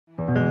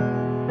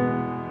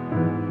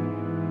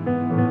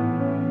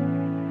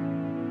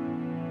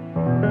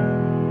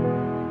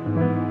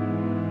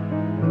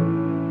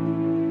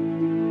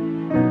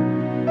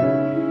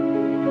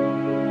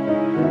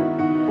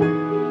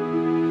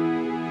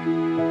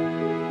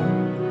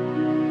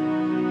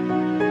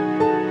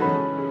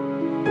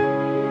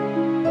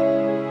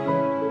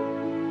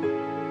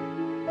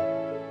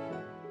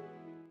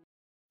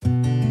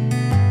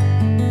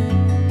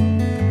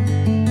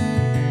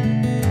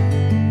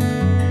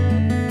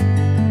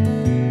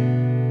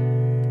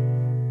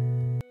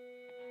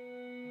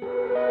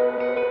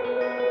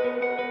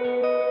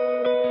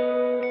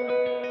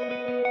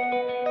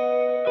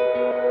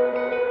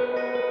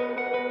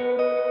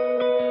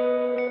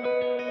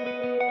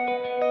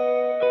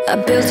I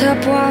built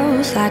up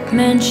walls like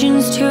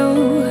mansions to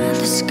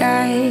the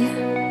sky,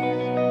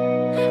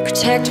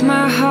 protect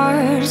my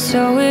heart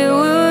so it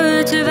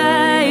would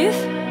survive.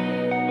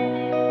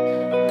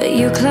 But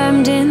you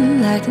climbed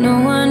in like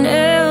no one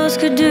else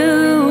could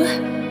do.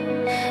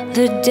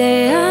 The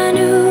day I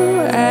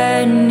knew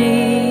I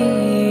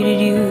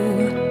needed you,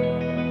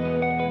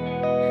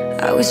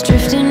 I was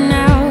drifting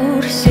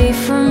out, safe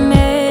from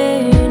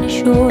any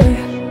shore.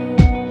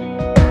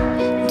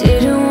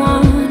 Didn't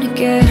want to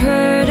get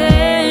hurt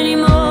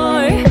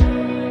anymore,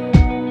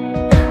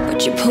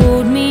 but you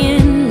pulled me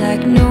in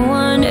like no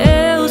one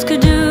else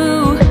could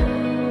do.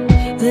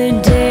 The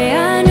day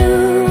I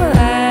knew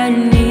I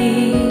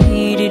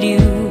needed you.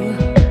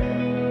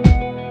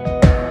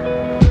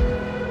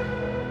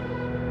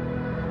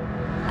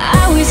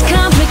 I was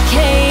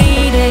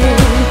complicated,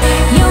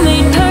 you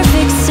made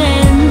perfect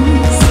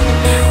sense.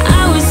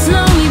 I was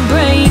slowly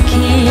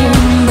breaking,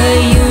 but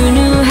you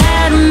knew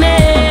how to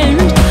mend.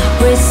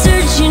 We're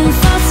searching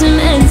for some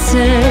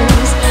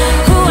answers,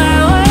 who I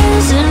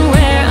was and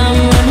where I'm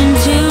running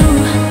to.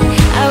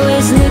 I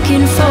was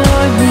looking for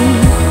me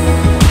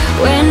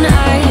when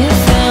I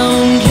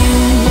found you.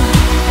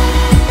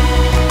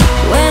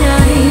 When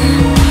I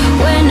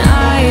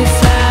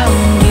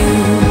found you.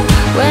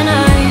 When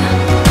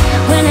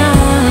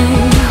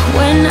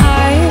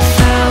I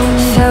found.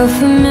 Felt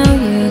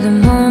familiar the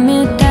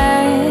moment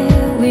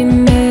that we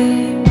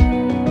met.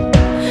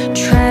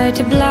 Tried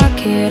to block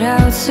it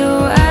out so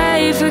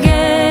I forget.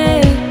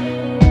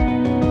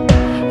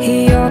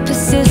 Your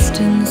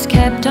persistence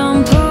kept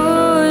on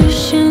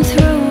pushing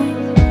through.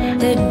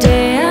 The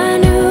day I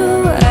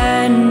knew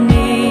I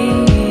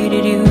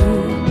needed you.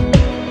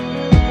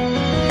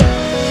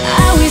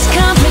 I was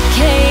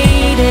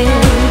complicated,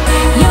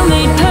 you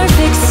made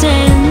perfect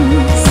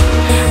sense.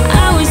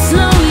 I was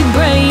slowly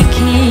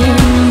breaking,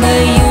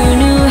 but you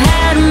knew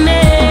how to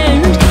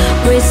mend.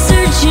 We're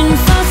searching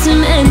for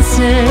some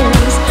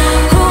answers,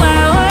 who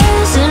I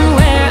was and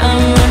where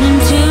I'm running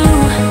to.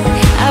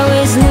 I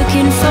was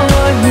looking for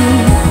me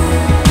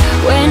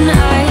when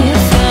I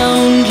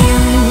found you.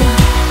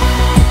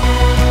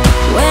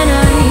 When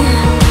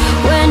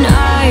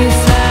I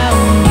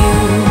found you.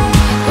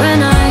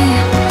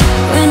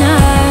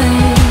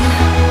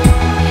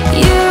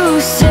 You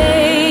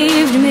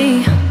saved me,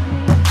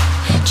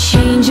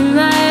 changing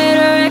my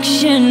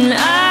direction.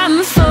 I'm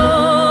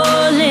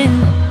falling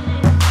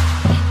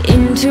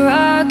into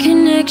our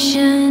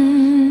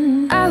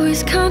connection. I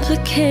was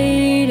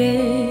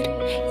complicated,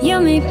 you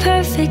made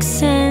perfect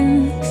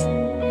sense.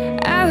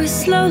 I was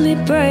slowly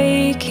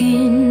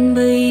breaking,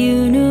 but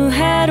you knew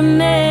how to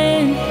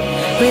mend.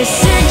 We're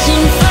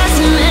searching for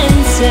some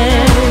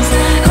answers,